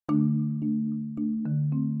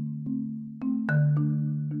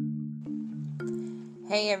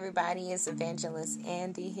Hey everybody, it's Evangelist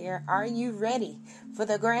Andy here. Are you ready for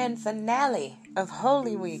the grand finale of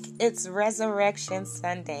Holy Week? It's Resurrection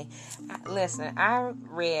Sunday. Listen, I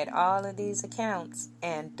read all of these accounts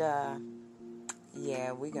and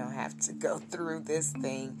we're going to have to go through this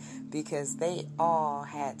thing because they all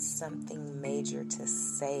had something major to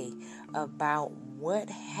say about what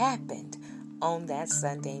happened on that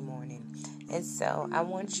Sunday morning. And so I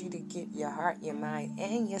want you to get your heart, your mind,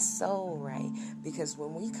 and your soul right, because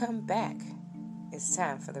when we come back, it's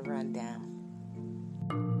time for the rundown.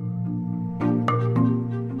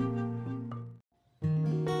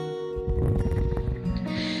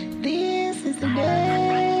 This is the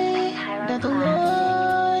day that the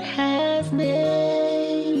Lord has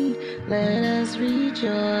made. Let us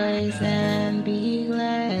rejoice and be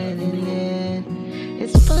glad in it.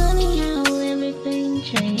 It's funny how everything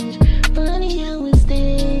changed. Funny how we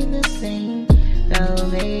stay the same, though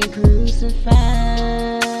they crucified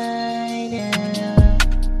him.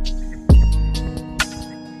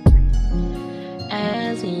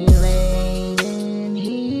 As he laid in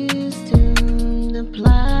his tomb, the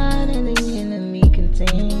plot of the enemy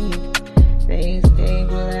continued. They stayed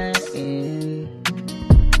lying.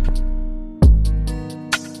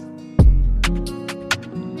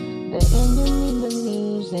 The enemy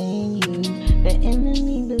believes in you. The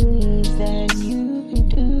enemy believes that you can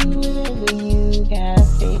do whatever you got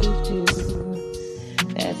faith to.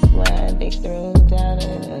 That's why they throw doubt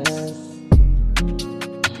at us.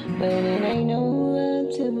 But it ain't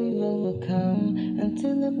over till we've overcome,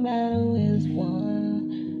 until the battle is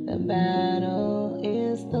won. The battle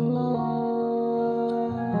is the Lord.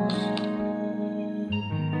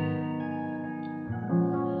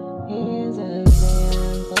 Here's a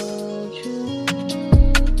simple truth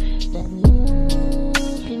that you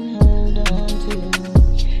can hold on to.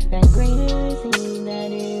 That greater is He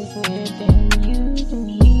that is within you than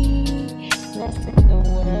He that's in the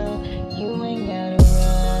world. You ain't gotta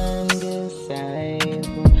run,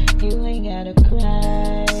 disciple. You ain't gotta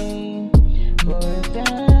cry for if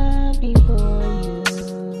God before you,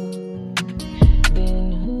 then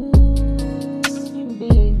who can be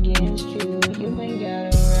against you? You ain't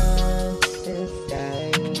gotta run,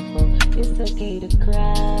 disciple. It's okay to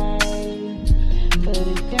cry, but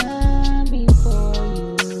if God before you,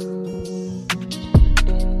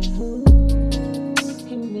 then who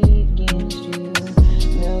can be against you?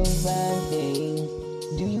 Nobody.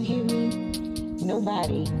 Do you hear me?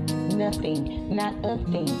 Nobody, nothing, not a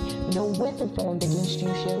thing. No weapon formed against you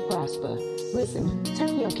shall prosper. Listen,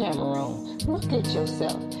 turn your camera on. Look at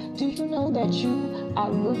yourself. Do you know that you are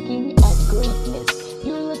looking at greatness?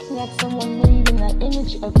 You're looking at someone made in the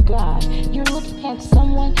image of God. You're looking at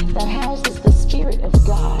someone that houses the Spirit of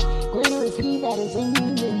God. Greater is He that is in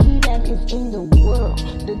you than he that is in the world.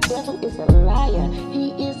 The devil is a liar.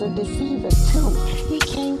 He is a deceiver too. He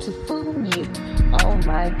came to fool you. Oh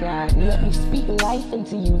my God. Let me speak life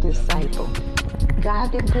into you, disciple.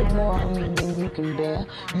 God can put more on you than you can bear.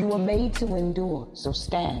 You were made to endure, so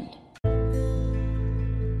stand.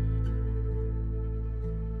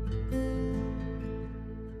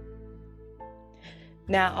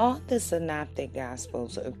 Now, all the synoptic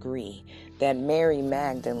gospels agree that Mary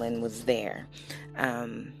Magdalene was there.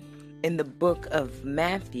 In the book of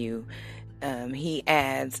Matthew, he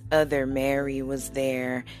adds other Mary was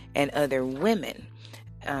there and other women.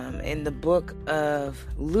 In the book of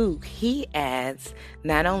Luke, he adds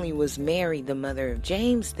not only was Mary, the mother of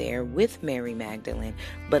James, there with Mary Magdalene,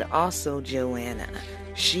 but also Joanna.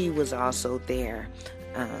 She was also there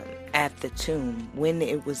at the tomb when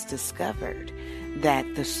it was discovered that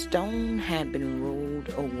the stone had been rolled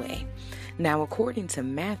away. Now, according to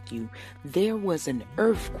Matthew, there was an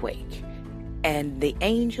earthquake, and the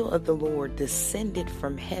angel of the Lord descended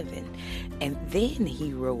from heaven, and then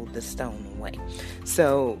he rolled the stone away.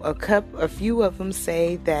 So a few of them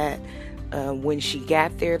say that when she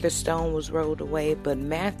got there, the stone was rolled away, but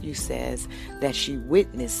Matthew says that she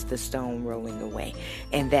witnessed the stone rolling away,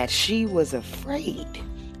 and that she was afraid.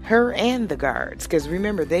 Her and the guards, because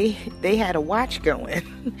remember, they had a watch going.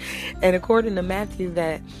 And according to Matthew,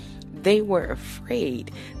 that they were afraid.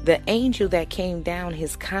 The angel that came down,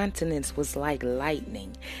 his countenance was like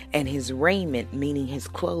lightning, and his raiment, meaning his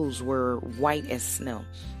clothes, were white as snow.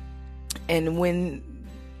 And when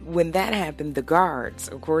that happened, the guards,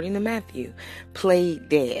 according to Matthew, played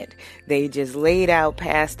dead. They just laid out,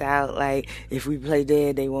 passed out, like, if we play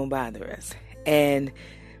dead, they won't bother us. And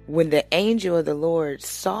when the angel of the Lord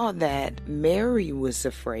saw that Mary was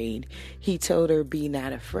afraid, he told her, "Be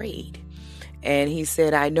not afraid." And he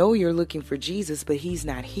said, I know you're looking for Jesus, but he's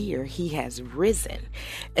not here. He has risen.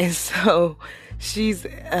 And so she's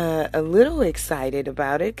a little excited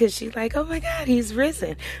about it because she's like, oh my God, he's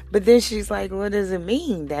risen. But then she's like, what does it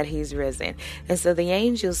mean that he's risen? And so the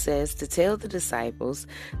angel says to tell the disciples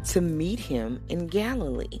to meet him in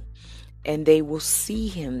Galilee, and they will see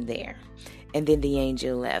him there. And then the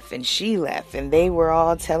angel left, and she left, and they were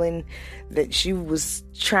all telling that she was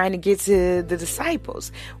trying to get to the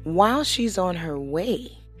disciples. While she's on her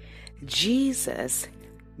way, Jesus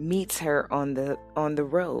meets her on the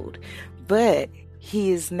road, but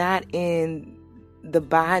he is not in the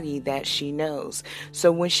body that she knows.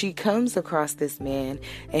 So when she comes across this man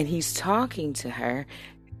and he's talking to her,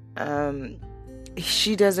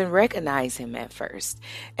 she doesn't recognize him at first.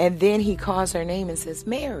 And then he calls her name and says,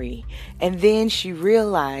 Mary. And then she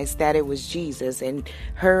realized that it was Jesus, and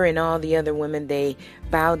her and all the other women, they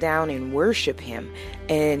bow down and worship him.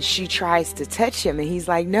 And she tries to touch him, and he's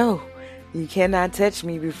like, no, you cannot touch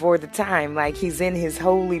me before the time. Like, he's in his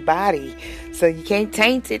holy body. So you can't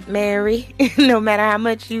taint it, Mary. No matter how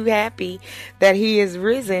much you happy that he is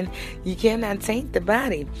risen, you cannot taint the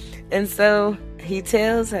body. And so he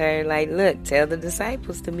tells her, like, look, tell the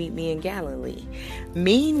disciples to meet me in Galilee.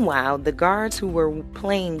 Meanwhile, the guards who were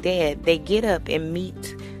playing dead, they get up and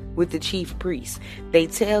meet with the chief priests. They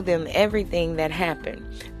tell them everything that happened.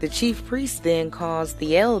 The chief priests then calls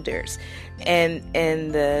the elders and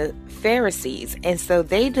the Pharisees. And so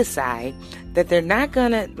they decide that they're not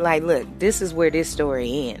gonna, like, look, this is where this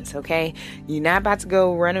story ends, okay? You're not about to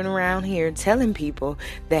go running around here telling people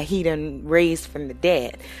that he done raised from the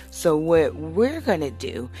dead. So what we're gonna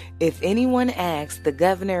do, if anyone asks the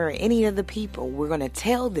governor or any of the people, we're gonna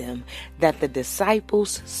tell them that the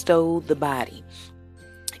disciples stole the body.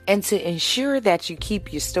 And to ensure that you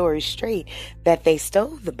keep your story straight, that they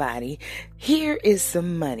stole the body, here is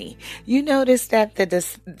some money. You notice that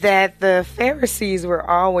the Pharisees were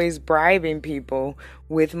always bribing people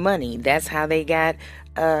with money. That's how they got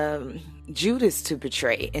Judas to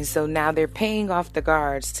betray. And so now they're paying off the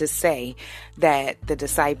guards to say that the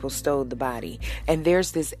disciples stole the body. And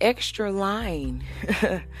there's this extra line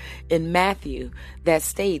in Matthew that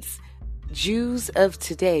states, Jews of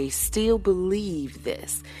today still believe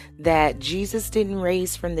this, that Jesus didn't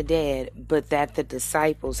raise from the dead, but that the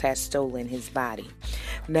disciples had stolen his body.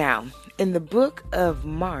 Now, in the book of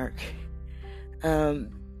Mark,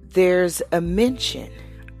 there's a mention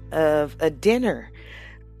of a dinner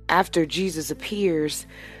after Jesus appears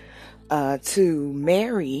to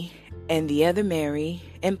Mary and the other Mary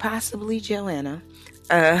and possibly Joanna.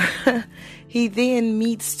 He then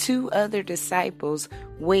meets two other disciples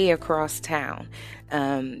way across town.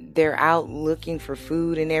 They're out looking for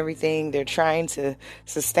food and everything. They're trying to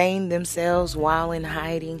sustain themselves while in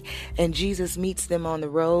hiding. And Jesus meets them on the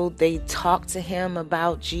road. They talk to him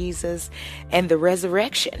about Jesus and the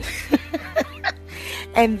resurrection.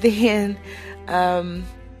 And then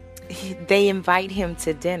they invite him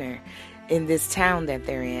to dinner in this town that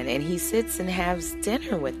they're in. And he sits and has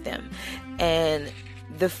dinner with them. And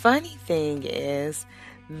the funny thing is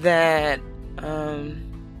that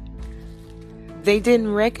they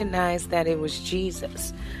didn't recognize that it was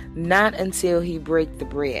Jesus, not until he broke the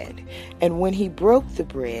bread. And when he broke the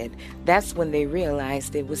bread, that's when they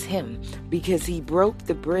realized it was him, because he broke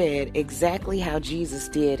the bread exactly how Jesus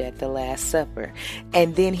did at the Last Supper.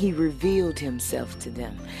 And then he revealed himself to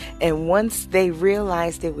them. And once they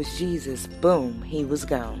realized it was Jesus, boom, he was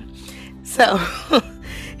gone. So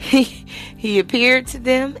he appeared to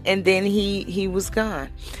them, and then he was gone.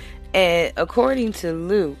 And according to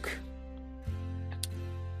Luke,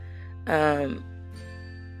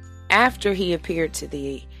 after he appeared to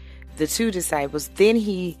the two disciples, then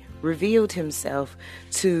he revealed himself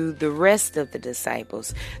to the rest of the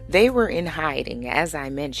disciples. They were in hiding, as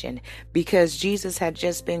I mentioned, because Jesus had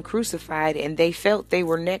just been crucified and they felt they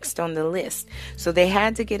were next on the list. So they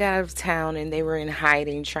had to get out of town, and they were in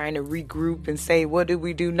hiding, trying to regroup and say, what do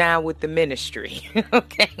we do now with the ministry?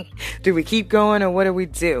 Okay. Do we keep going, or what do we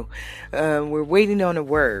do? We're waiting on a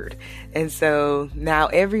word. And so now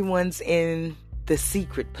everyone's in the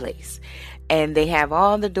secret place, and they have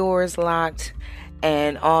all the doors locked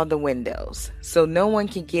and all the windows, so no one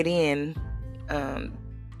can get in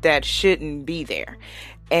that shouldn't be there.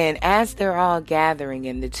 And as they're all gathering,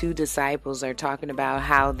 and the two disciples are talking about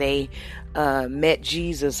how they met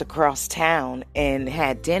Jesus across town and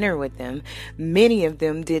had dinner with him, many of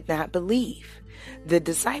them did not believe. The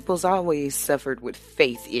disciples always suffered with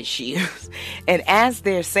faith issues. And as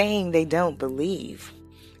they're saying they don't believe,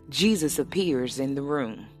 Jesus appears in the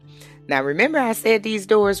room. Now remember, I said these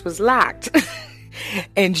doors was locked.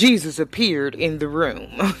 And Jesus appeared in the room.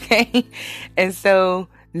 Okay. And so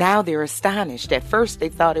now they're astonished. At first they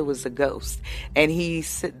thought it was a ghost. And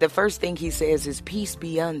the first thing he says is, peace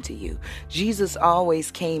be unto you. Jesus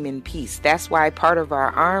always came in peace. That's why part of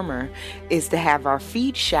our armor is to have our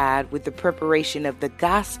feet shod with the preparation of the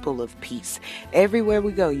gospel of peace. Everywhere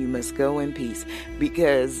we go, you must go in peace,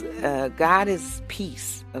 because God is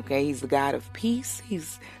peace. Okay. He's the God of peace.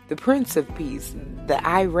 He's the Prince of Peace, the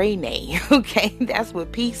Irene. Okay. That's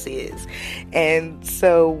what peace is. And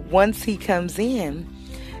so once he comes in,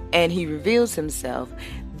 and he reveals himself,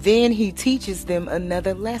 then he teaches them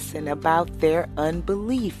another lesson about their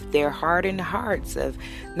unbelief, their hardened hearts of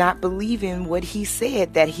not believing what he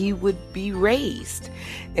said, that he would be raised.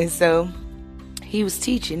 And so he was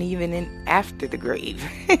teaching even after the grave.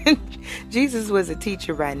 Jesus was a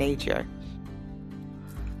teacher by nature.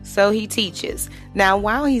 So he teaches. Now,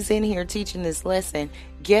 while he's in here teaching this lesson,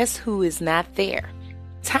 guess who is not there?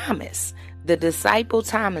 Thomas. The disciple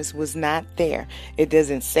Thomas was not there. It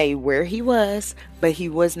doesn't say where he was, but he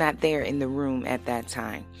was not there in the room at that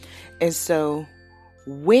time. And so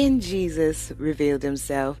when Jesus revealed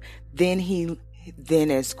himself, then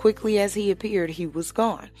as quickly as he appeared, he was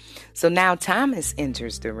gone. So now Thomas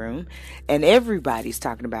enters the room, and everybody's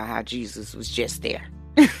talking about how Jesus was just there.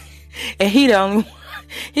 And he the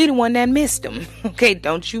one that missed him. Okay,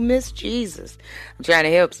 don't you miss Jesus. I'm trying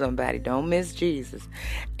to help somebody. Don't miss Jesus.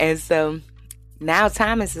 And so now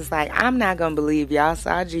Thomas is like, I'm not going to believe y'all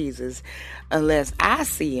saw Jesus unless I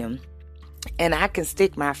see him and I can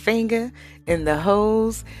stick my finger in the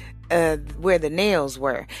holes where the nails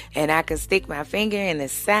were, and I can stick my finger in the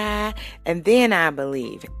side, and then I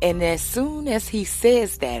believe. And as soon as he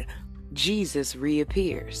says that, Jesus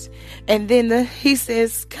reappears. And then he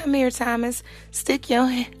says, come here, Thomas, stick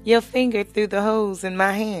your finger through the holes in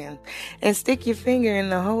my hand and stick your finger in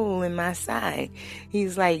the hole in my side.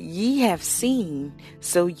 He's like, ye have seen,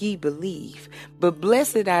 so ye believe. But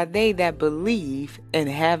blessed are they that believe and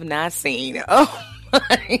have not seen. Oh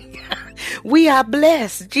my God. We are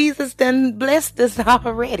blessed. Jesus done blessed us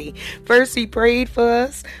already. First, he prayed for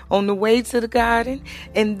us on the way to the garden,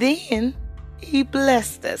 and then he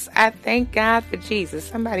blessed us. I thank God for Jesus.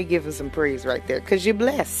 Somebody give him some praise right there, because you're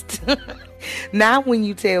blessed. Now when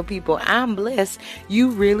you tell people I'm blessed,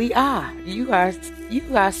 you really are. You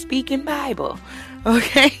are speaking Bible.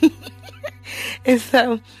 Okay? And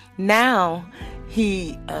so now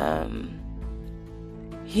he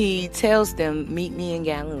tells them, meet me in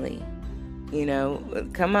Galilee. You know,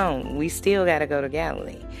 come on, we still got to go to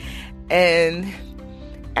Galilee. And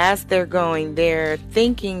as they're going, they're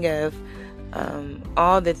thinking of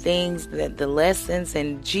all the things, that the lessons,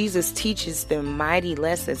 and Jesus teaches them mighty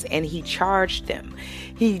lessons, and he charged them.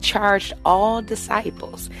 He charged all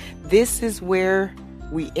disciples. This is where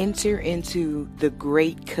we enter into the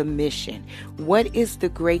Great Commission. What is the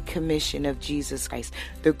Great Commission of Jesus Christ?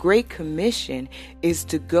 The Great Commission is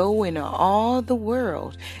to go into all the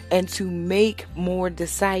world and to make more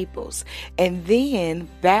disciples, and then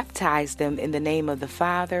baptize them in the name of the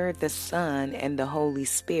Father, the Son, and the Holy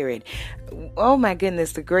Spirit. Oh my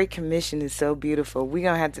goodness, the Great Commission is so beautiful. I'm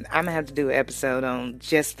gonna have to do an episode on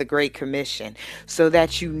just the Great Commission, so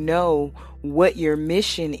that you know what your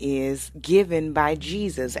mission is given by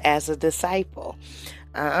Jesus as a disciple.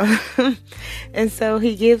 And so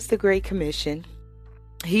he gives the Great Commission.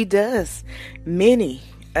 He does many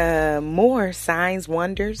more signs,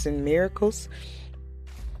 wonders, and miracles.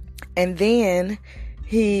 And then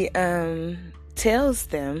he tells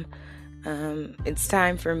them, it's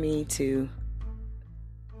time for me to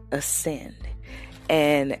ascend.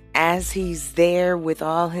 And as he's there with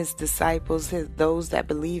all his disciples, those that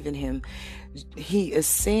believe in him, he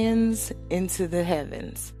ascends into the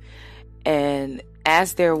heavens. And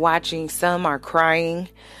as they're watching, some are crying,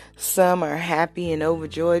 some are happy and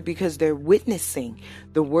overjoyed because they're witnessing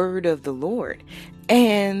the word of the Lord.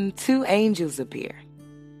 And two angels appear.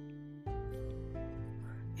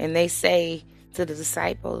 And they say to the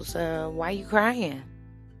disciples, why are you crying?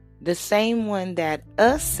 The same one that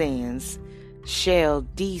ascends shall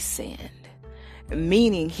descend,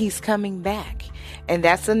 meaning he's coming back. And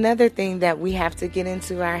that's another thing that we have to get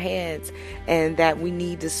into our heads, and that we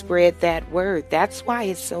need to spread that word. That's why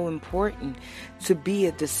it's so important to be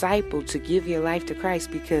a disciple, to give your life to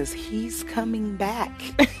Christ, because he's coming back.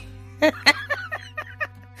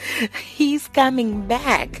 He's coming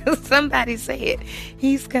back. Somebody say it.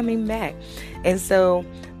 He's coming back. And so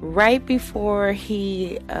right before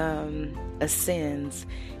he ascends,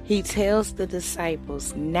 he tells the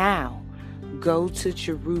disciples, now go to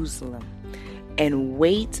Jerusalem and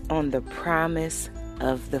wait on the promise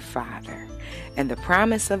of the Father. And the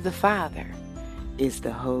promise of the Father is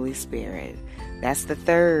the Holy Spirit. That's the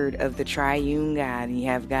third of the triune God. You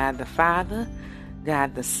have God the Father,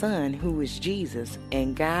 God the Son, who is Jesus,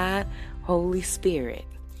 and God, Holy Spirit.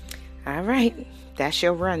 All right, that's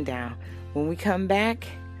your rundown. When we come back,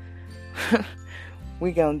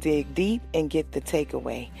 we're going to dig deep and get the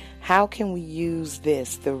takeaway. How can we use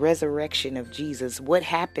this, the resurrection of Jesus, what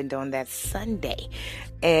happened on that Sunday,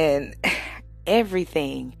 and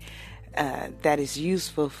everything that is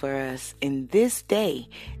useful for us in this day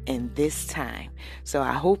and this time. So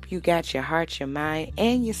I hope you got your heart, your mind,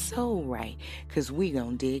 and your soul right, because we're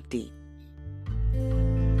going to dig deep.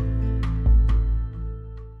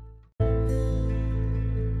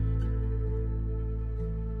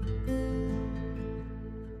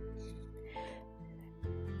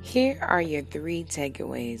 Here are your 3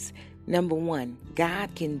 takeaways. Number 1,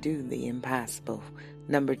 God can do the impossible.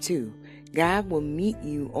 Number 2, God will meet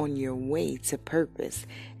you on your way to purpose.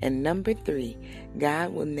 And number 3,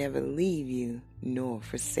 God will never leave you nor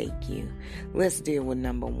forsake you. Let's deal with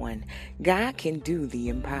number 1. God can do the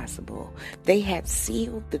impossible. They had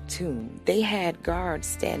sealed the tomb. They had guards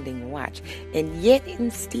standing watch. And yet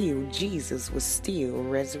and still, Jesus was still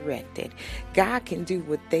resurrected. God can do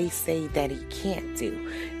what they say that he can't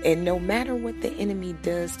do. And no matter what the enemy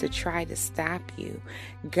does to try to stop you,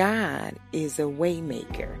 God is a way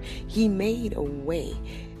maker. He made a way.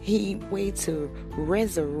 He way to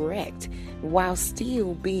resurrect while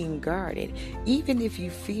still being guarded. Even if you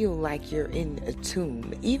feel like you're in a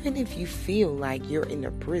tomb, even if you feel like you're in a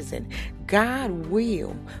prison, God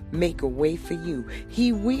will make a way for you.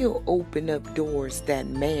 He will open up doors that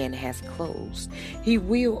man has closed. He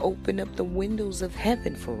will open up the windows of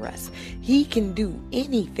heaven for us. He can do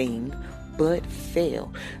anything but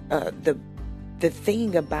fail. The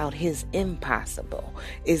thing about his impossible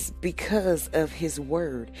is because of his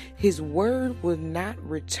word. His word will not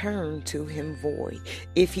return to him void.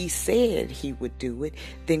 If he said he would do it,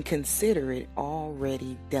 then consider it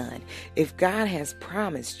already done. If God has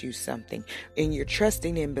promised you something and you're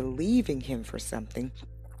trusting and believing him for something,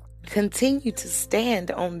 continue to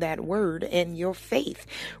stand on that word and your faith,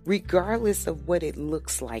 regardless of what it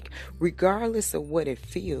looks like, regardless of what it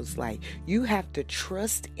feels like. You have to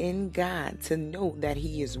trust in God to know that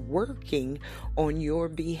he is working on your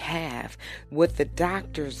behalf. What the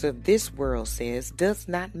doctors of this world says does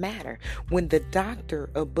not matter when the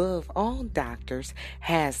doctor above all doctors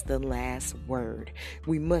has the last word.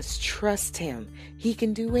 We must trust him. He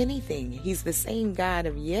can do anything. He's the same God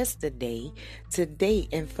of yesterday, today,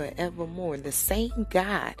 and forevermore. The same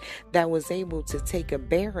God that was able to take a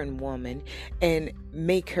barren woman and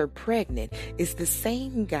make her pregnant is the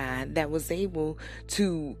same God that was able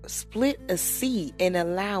to split a sea and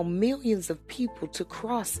allow millions of people to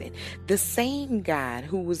cross it. The same God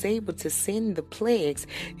who was able to send the plagues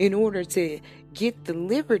in order to get the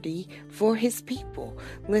liberty for his people.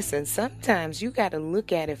 Listen, sometimes you got to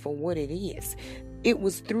look at it for what it is. It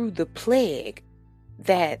was through the plague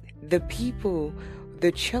that the people,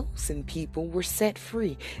 the chosen people, were set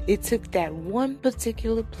free. It took that one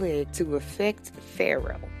particular plague to affect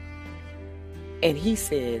Pharaoh. And he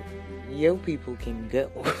said, your people can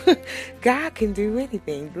go. God can do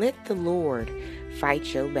anything. Let the Lord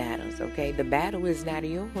fight your battles, okay? The battle is not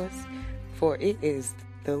yours, for it is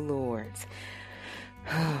the Lord's.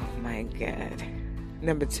 Oh my God.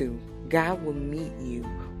 Number 2, God will meet you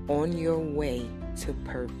on your way to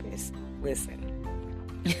purpose. Listen.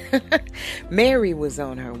 Mary was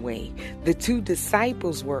on her way. The 2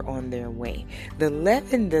 disciples were on their way. The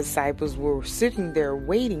 11 disciples were sitting there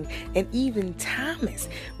waiting, and even Thomas.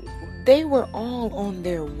 They were all on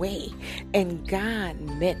their way, and God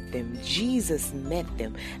met them. Jesus met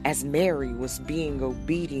them as Mary was being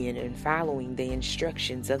obedient and following the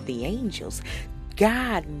instructions of the angels.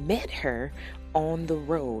 God met her on the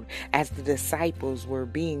road as the disciples were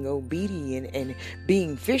being obedient and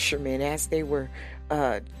being fishermen as they were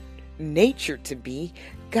nature to be.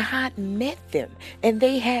 God met them and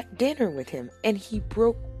they had dinner with him, and he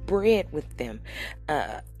broke bread with them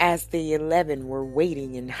as the 11 were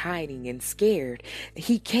waiting and hiding and scared.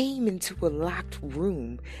 He came into a locked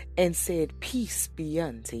room and said, peace be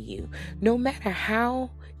unto you. No matter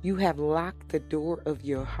how you have locked the door of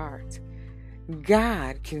your heart,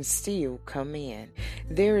 God can still come in.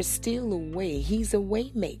 There is still a way. He's a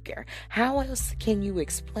way maker. How else can you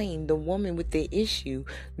explain the woman with the issue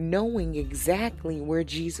knowing exactly where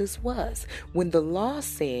Jesus was? When the law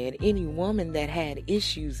said any woman that had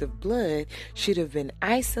issues of blood should have been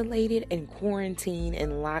isolated and quarantined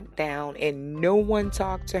and locked down, and no one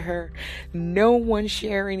talked to her, no one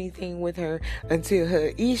shared anything with her until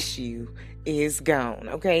her issue is gone,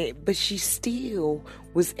 okay? But she still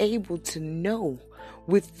was able to know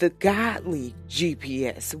with the godly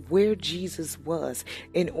GPS where Jesus was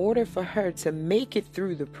in order for her to make it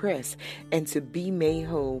through the press and to be made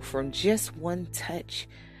whole from just one touch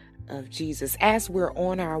of Jesus. As we're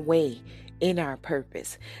on our way in our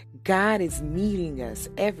purpose, God is meeting us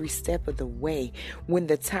every step of the way. When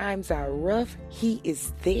the times are rough, He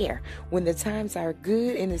is there. When the times are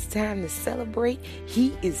good and it's time to celebrate,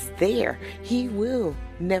 He is there. He will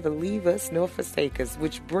never leave us nor forsake us,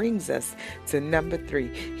 which brings us to number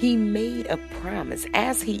 3. He made a promise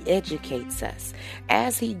as He educates us,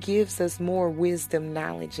 as He gives us more wisdom,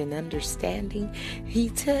 knowledge, and understanding. He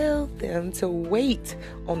tells them to wait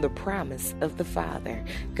on the promise of the Father.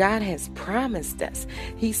 God has promised us.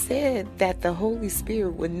 He said that the Holy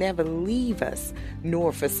Spirit would never leave us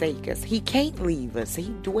nor forsake us. He can't leave us.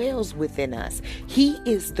 He dwells within us. He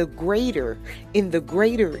is the greater, and the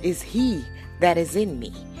greater is He that is in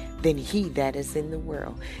me than he that is in the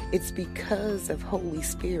world. It's because of Holy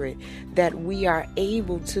Spirit that we are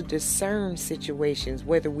able to discern situations,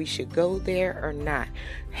 whether we should go there or not,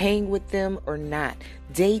 hang with them or not,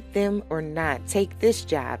 date them or not, take this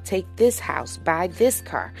job, take this house, buy this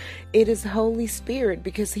car. It is Holy Spirit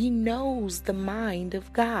because He knows the mind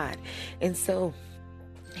of God. And so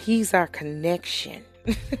He's our connection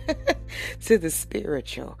to the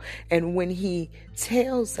spiritual. And when He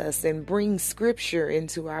tells us and brings scripture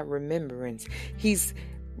into our remembrance, He's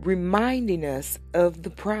reminding us of the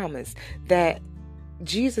promise that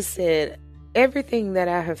Jesus said, everything that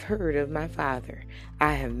I have heard of my Father,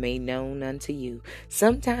 I have made known unto you.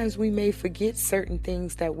 Sometimes we may forget certain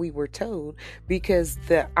things that we were told because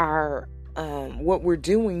what we're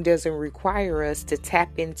doing doesn't require us to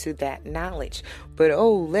tap into that knowledge. But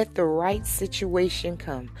let the right situation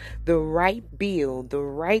come, the right bill, the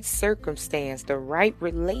right circumstance, the right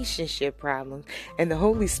relationship problem, and the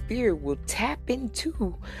Holy Spirit will tap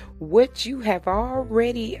into what you have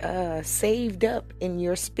already saved up in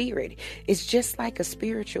your spirit. It's just like a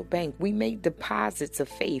spiritual bank. We make deposits of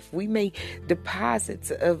faith. We make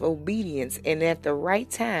deposits of obedience. And at the right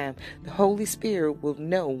time, the Holy Spirit will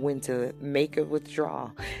know when to make a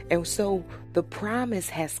withdrawal. And so the promise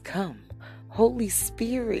has come. Holy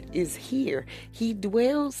Spirit is here. He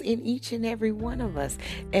dwells in each and every one of us.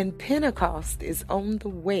 And Pentecost is on the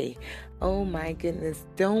way. Oh my goodness.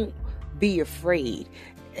 Don't be afraid.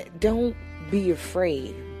 Don't be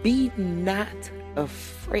afraid. Be not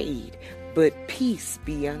afraid, but peace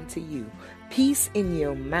be unto you. Peace in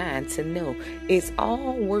your mind to know it's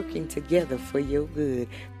all working together for your good.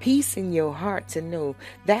 Peace in your heart to know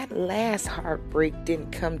that last heartbreak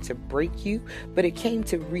didn't come to break you, but it came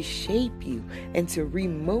to reshape you and to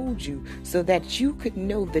remold you so that you could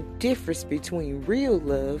know the difference between real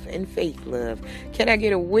love and fake love. Can I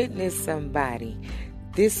get a witness, somebody?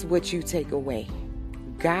 This is what you take away.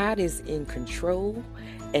 God is in control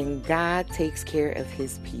and God takes care of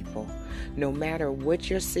His people. No matter what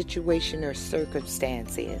your situation or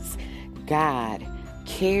circumstance is, God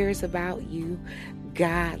cares about you,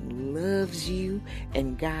 God loves you,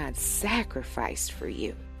 and God sacrificed for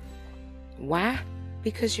you. Why?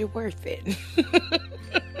 Because you're worth it.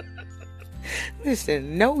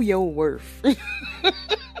 Listen, know your worth.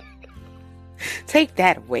 Take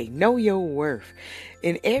that away. Know your worth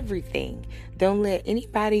in everything. Don't let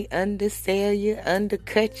anybody undersell you,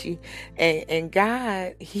 undercut you. And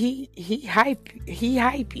God, He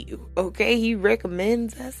hype you. Okay, He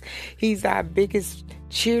recommends us. He's our biggest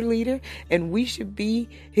cheerleader, and we should be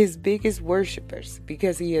His biggest worshipers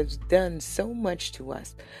because He has done so much to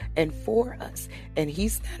us and for us. And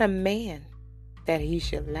He's not a man that He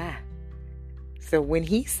should lie. So when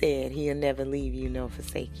He said He'll never leave you nor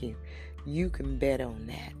forsake you, you can bet on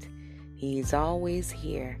that. He's always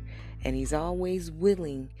here, and He's always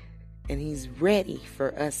willing, and He's ready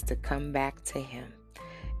for us to come back to Him.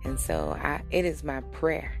 And so it is my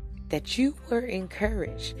prayer that you were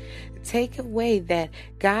encouraged. Take away that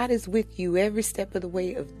God is with you every step of the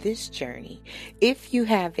way of this journey. If you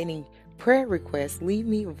have any prayer requests, leave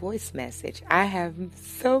me a voice message. I have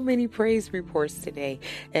so many praise reports today,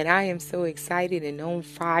 and I am so excited and on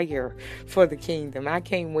fire for the kingdom. I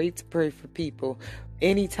can't wait to pray for people.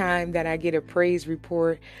 Anytime that I get a praise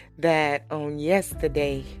report that on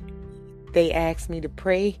yesterday they asked me to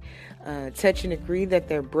pray, touch and agree that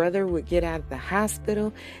their brother would get out of the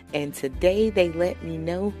hospital, and today they let me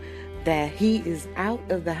know that he is out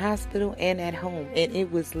of the hospital and at home. And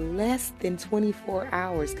it was less than 24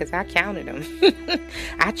 hours because I counted them.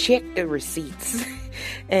 I checked the receipts.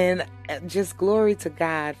 And just glory to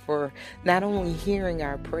God for not only hearing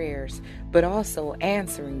our prayers, but also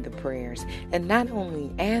answering the prayers. And not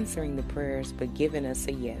only answering the prayers, but giving us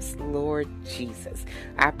a yes. Lord Jesus.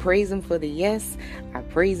 I praise him for the yes. I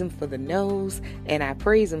praise him for the no's. And I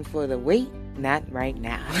praise him for the wait. Not right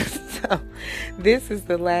now. So this is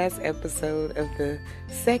the last episode of the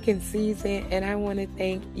second season, and I want to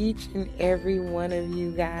thank each and every one of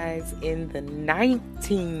you guys in the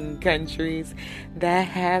 19 countries that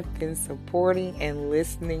have been supporting and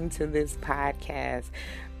listening to this podcast,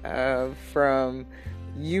 from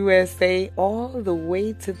USA all the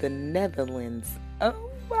way to the Netherlands. Oh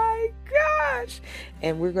my gosh!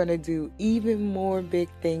 And we're going to do even more big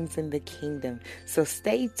things in the kingdom. So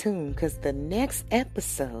stay tuned, because the next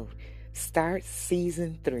episode starts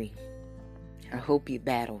season 3. I hope you're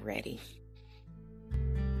battle ready.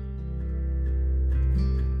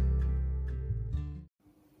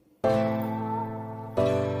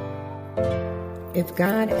 If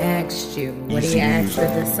God asked you what he asked the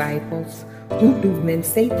disciples, who do men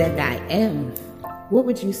say that I am? What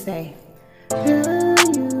would you say?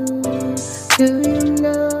 Do you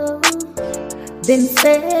know? Then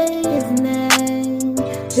say his name.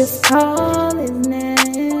 Just call his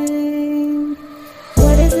name.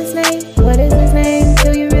 What is his name? What is his name?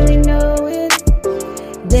 Do you really know it?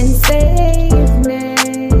 Then say his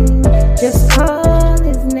name. Just call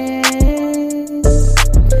his name.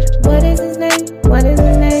 What is his name? What is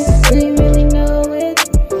his name? Do you really know it?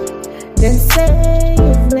 Then say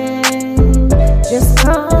his name. Just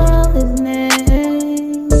call his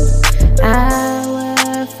name.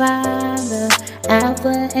 Our Father,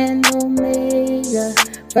 Alpha and Omega,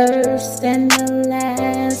 first and the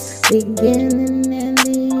last, beginning and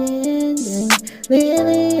the ending,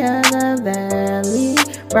 lily of the valley,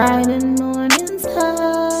 bright and morning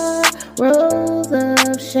star, rose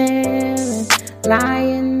of Sharon,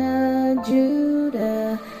 Lion of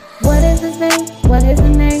Judah. What is his name? What is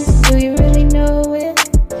his name? Do you really know it?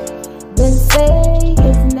 Then say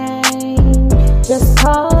his name. Just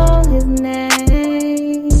call his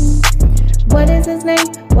name. What is his name?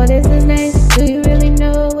 What is his name? Do you really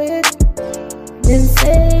know it? Then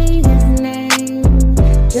say his name.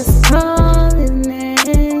 Just call his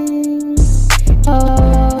name.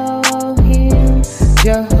 Oh, him,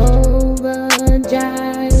 Jehovah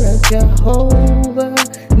Jireh, Jehovah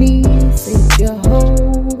Nisi,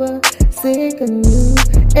 Jehovah Sikkenu,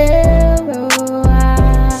 Elroi,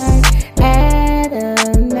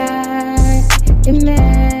 Adonai,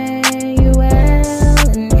 Emmanuel,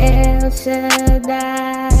 and El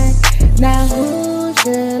Shaddai. Now who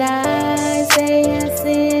should I say has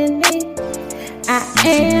in me? I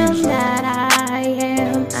am that I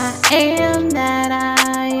am. I am that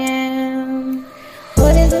I am.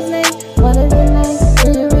 What is his name? What is his name? Do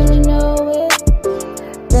you really know it?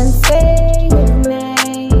 Then say his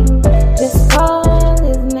name. Just call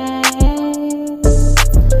his name.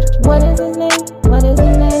 What is his name? What is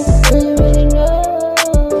his name? Do you really know?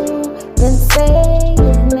 Then say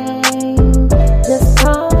his name. Just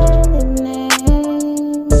call his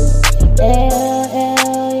name. El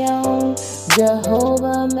Elyon,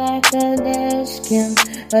 Jehovah Makadeshkim,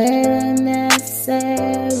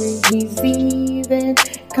 Necessary. He's even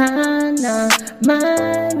Kana,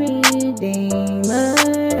 my Redeemer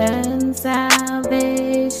and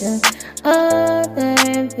salvation, author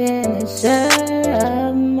and finisher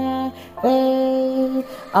of my faith.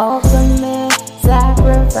 Ultimate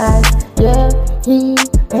sacrifice, yeah, he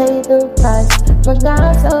paid the price. For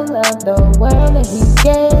God so loved the world that he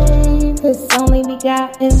gave his only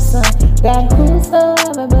begotten Son, that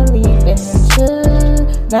whosoever believed in him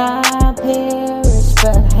should not perish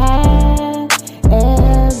but have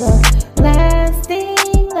everlasting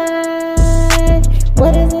life.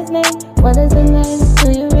 What is his name? What is his name?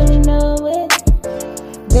 Do you really know it?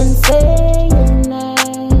 Then say his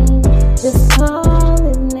name. Just call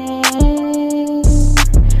his name.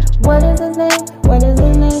 What is his name? What is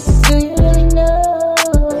his name? Do you really know?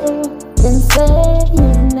 Then say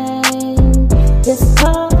his name. Just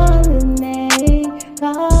call his name.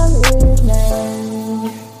 Call his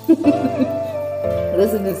name.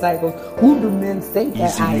 Listen, disciples, who do men say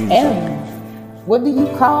that I am? What do you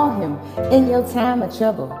call him in your time of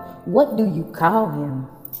trouble? What do you call him?